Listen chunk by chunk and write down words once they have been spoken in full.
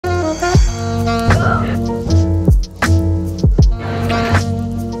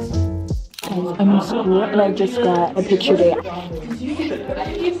now, and I just got a picture day.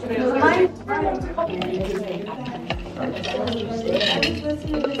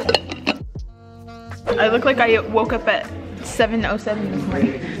 I look like I woke up at 7:07 this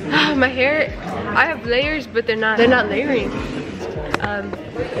morning. My hair, I have layers, but they're not layering.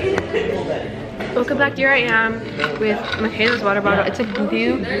 Welcome back. Here I am with Makayla's water bottle. It's a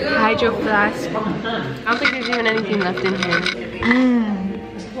blue hydro flask. I don't think there's even anything left in here.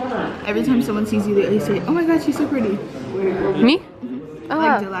 Every time someone sees you, they always say, "Oh my God, she's so pretty." Me? Oh.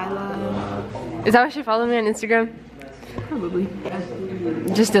 Like Delilah. Is that why she followed me on Instagram? Probably.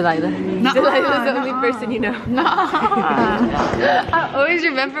 Just Delilah. Delilah's the only person you know. No. I always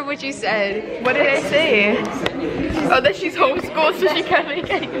remember what you said. What did I say? Oh, that she's homeschooled, so she can't make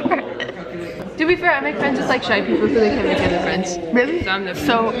any friends. To be fair, I make friends with like shy people who they can't make any friends. Really?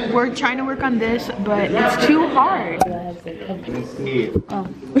 So we're trying to work on this, but it's too hard. Oh.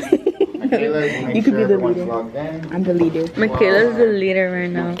 You could be the leader. I'm the leader. Makayla's the leader right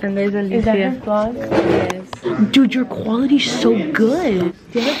now. And there's a leader. Is that her vlog? Yes. Dude, your quality's so good.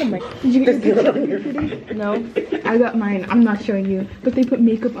 Do you have a mic? Did you get it on your video? No. I got mine. I'm not showing you. But they put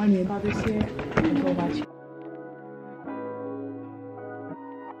makeup on you. Father's here. Go watch.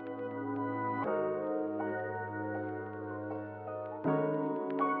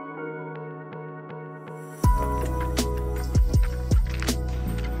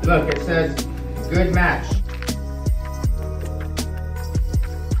 Look, it says, good match.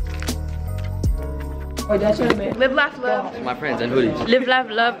 Oh, that's what I meant. Live, laugh, love. My friends and hoodies. Live, laugh,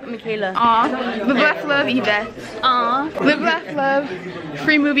 love, Makayla. Aw. Live, laugh, love, Yvette. Aw. Live, laugh, love.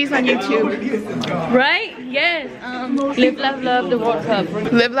 Free movies on YouTube. Right? Yes. Live, laugh, love, the World Cup.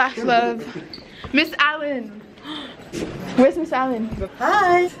 Live, laugh, love. Miss Allen. Where's Miss Allen?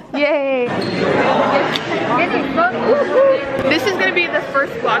 Hi. Yay. This is gonna be the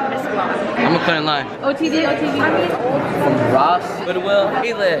first VLOGMAS vlog. I'm gonna put in live. OTD. From Ross, Goodwill,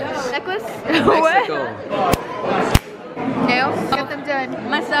 Payless. Necklace? Mexico. Nails? Get them done.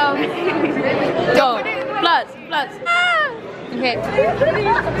 Myself. Go. Plus. Okay.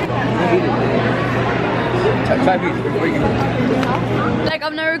 Like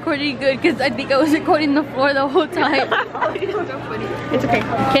I'm not recording good because I think I was recording the floor the whole time. It's okay.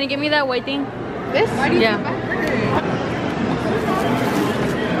 Can you give me that white thing? This? Yeah.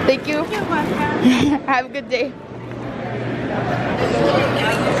 Thank you. Have a good day.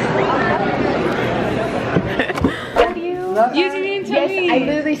 You didn't tell me. I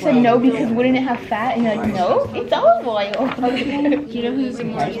literally said no because wouldn't it have fat? And you're like, no, it's olive oil. You know who's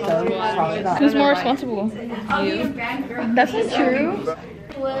more responsible? Who's more responsible? You. That's not true.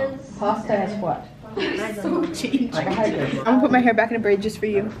 Pasta has what? So change. I'm gonna put my hair back in a braid just for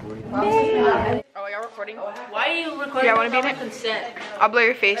you. Oh, y'all recording? Why are you recording? Yeah, I wanna be in it? Consent. I'll blur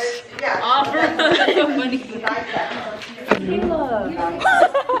your face. Offer. So funny.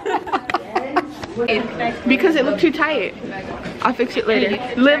 Because it looked too tight. I'll fix it later.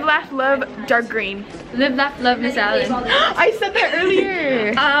 Live, laugh, love, dark green. Live, laugh, love, Miss Allen. I said that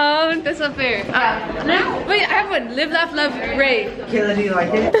earlier. That's not fair. Wait, I have one. Live, laugh, love, Ray. Kayla, do you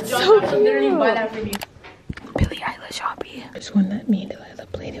like it? That's so cute. Literally buy that from you. Billie Eilish hobby. This one that me and Delilah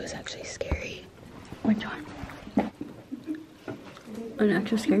played, it was actually scary. Which one? An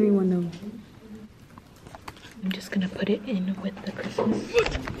actual scary one though. I'm just gonna put it in with the Christmas.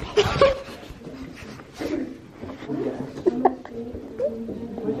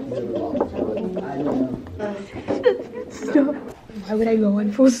 Stop. Why would I go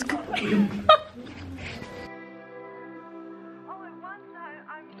on full screen?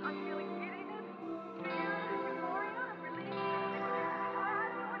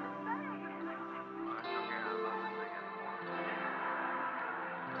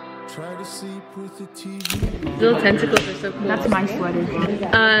 Try to sleep with the TV. Little tentacles are so cool. That's my sweater.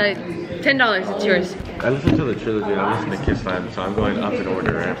 $10. It's yours. I listened to the trilogy. I listened to Kiss Time, so I'm going up in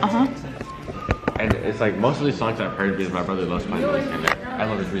order, right? And it's like most of these songs I've heard because my brother loves my music and I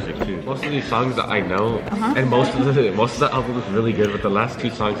love his music too. Most of these songs that I know, and most of the album is really good, but the last two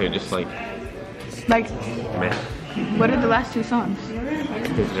songs are just like meh. What are the last two songs?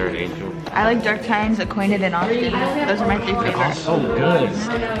 Is There an Angel? I like Dark Times, Acquainted, and Often. Those are my three They're all favorites. so good.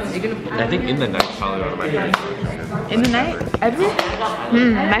 I think In the Night is probably one of my favorites. In the Night? Ever?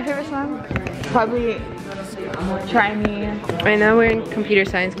 My favorite song? Probably Try Me. Right now we're in computer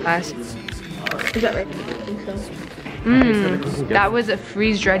science class. Is that right? That was a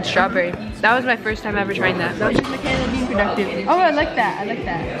freeze-dried strawberry. That was my first time ever trying that. That was just Makayla being productive. Oh, I like that. I like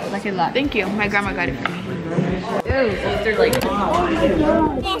that. I like it a lot. Thank you. My grandma got it for me. They're like,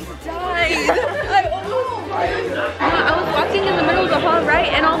 almost died. I was walking in the middle of the hall right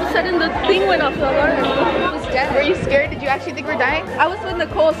right? And all of a sudden the thing went off, so a lot of people was dead. Were you scared? Did you actually think we're dying? I was with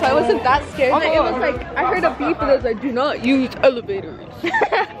Nicole, so I wasn't that scared. Like, it was like, I heard a beep and it was like, do not use elevators.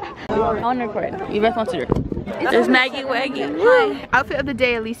 I want to record. You best want to record. There's Maggie Waggy. Hi. Outfit of the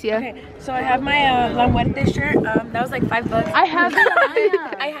day, Alicia. Okay, so I have my La Muerte shirt. That was like $5. I have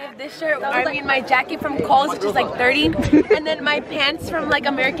I have this shirt. I mean, my jacket from Kohl's, which is like 30, and then my pants from like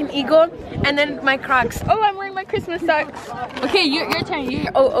American Eagle, and then my Crocs. Oh, I'm wearing my Christmas socks. Okay, your turn. Your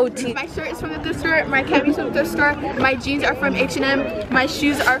OOT. My shirt is from the thrift store. My camis from the thrift store. My jeans are from H&M. My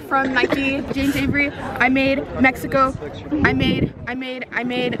shoes are from Nike. James Avery. I made Mexico. I made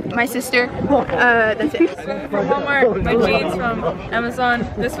my sister. That's it. From Walmart. My jeans from Amazon.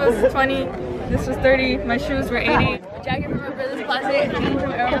 This was 20. This was 30. My shoes were 80. Jacket from my brother's closet. Jeans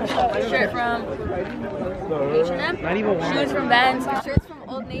from Aeropostale. Shirt from H&M. Shoes from Vans. Shirts from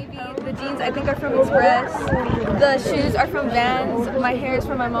Old Navy. The jeans I think are from Express. The shoes are from Vans. My hair is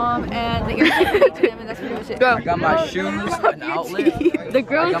from my mom, and the earrings are from H&M, and that's pretty much it. I got my shoes, an outlet. The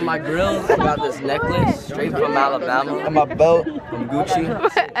girls. I got my grills. I got this necklace straight from Alabama. I got my belt from Gucci.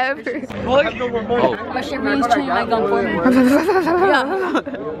 Whatever. Oh. My shirt really changed my gun for me.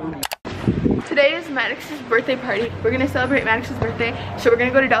 Today is Maddox's birthday party. We're gonna celebrate Maddox's birthday, so we're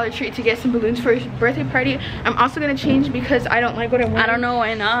gonna go to Dollar Tree to get some balloons for his birthday party. I'm also gonna change because I don't like what I'm wearing. I don't know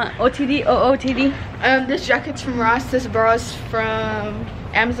why not. OTD, OOTD. This jacket's from Ross. This bra's from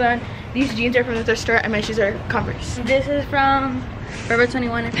Amazon. These jeans are from the thrift store, and my shoes are Converse. This is from Forever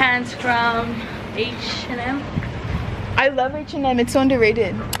 21. Pants from H&M. I love H&M. It's so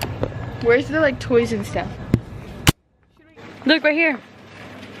underrated. Where's the like toys and stuff? Look right here.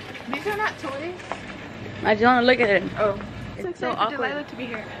 These are not toys. I just want to look at it. Oh. It's so awkward. Delilah to be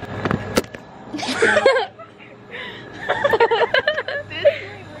here.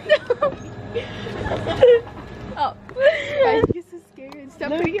 Oh. Guys, you're so scared.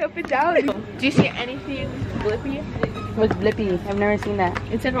 Stop putting it up and down. Do you see anything blippy? What's Blippy? I've never seen that.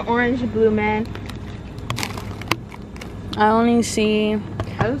 It's like an orange blue man. I only see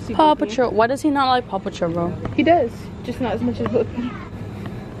I don't see Paw Blippy. Patrol. Why does he not like Paw Patrol, bro? He does. Just not as much as Blippy.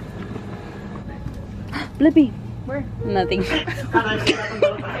 Blippy. Where? Nothing.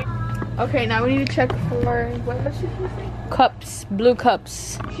 Okay, now we need to check for what else did she say? Cups. Blue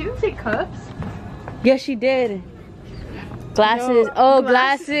cups. She didn't say cups. Yes, she did. Glasses. No, oh,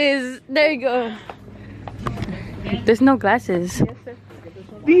 glasses. glasses. There you go. There's no glasses. Yes, sir.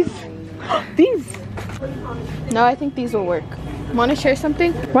 These. No, I think these will work. Want to share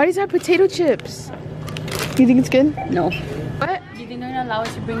something? Why does it have potato chips? You think it's good? No. What? Do you think they're gonna allow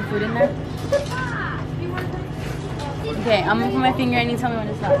us to bring food in there? Okay, I'm gonna put my finger and you tell me when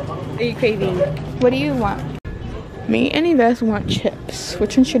to stop. Are you craving? What do you want? Me and Yves want chips.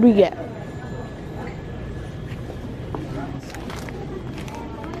 Which one should we get?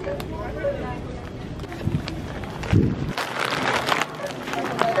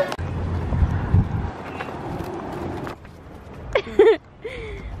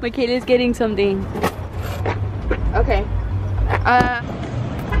 Makayla's getting something. Okay.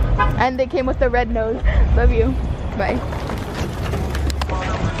 And they came with the red nose. Love you. Bye.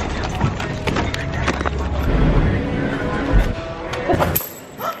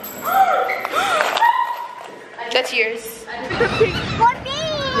 That's yours.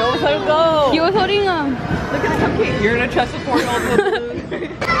 No, let him go. He was holding them. Look at the cupcake. You're gonna trust the portal.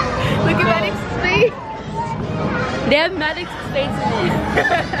 Look at Maddox's face. They have Maddox's face in it.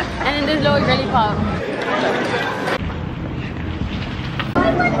 And then there's little girly pop.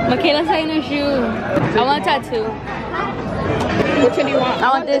 Makayla's having a shoe. I want a tattoo. Which one do you want? I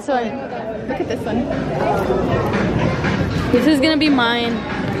want this one. Look at this one. This is gonna be mine.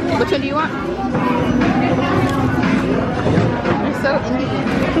 Which one do you want? You're so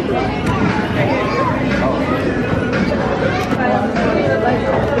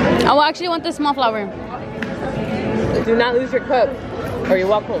I actually want the small flower. Do not lose your cup or you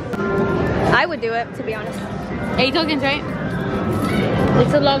walk home. I would do it, to be honest. 8 tokens, right?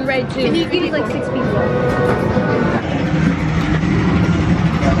 It's a long ride too. Can you give me like 6 people?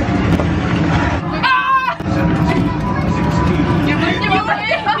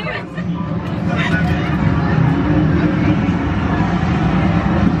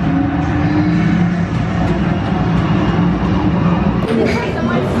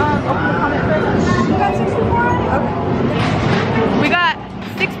 We got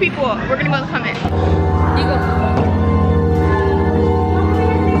 6 people. We're gonna go in the comment. You go.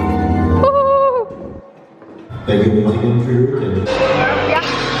 Thank you again for your attention.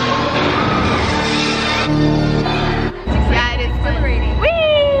 Yeah, it is exhilarating. Whee!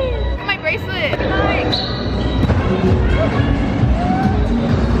 Look at my bracelet.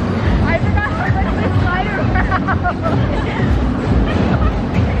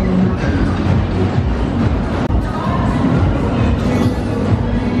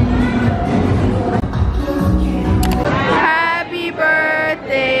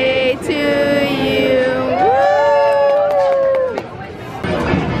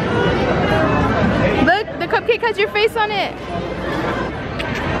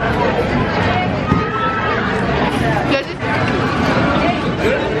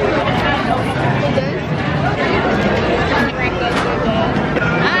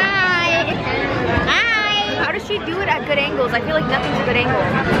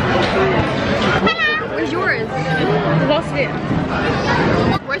 it.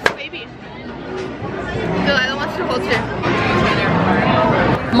 Where's the baby? Delilah wants to hold her.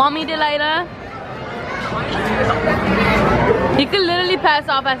 Mommy Delilah. You could literally pass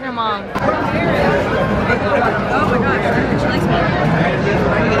off as her mom. Oh my gosh, she likes me.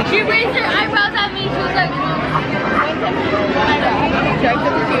 She raised her eyebrows at me. She was like,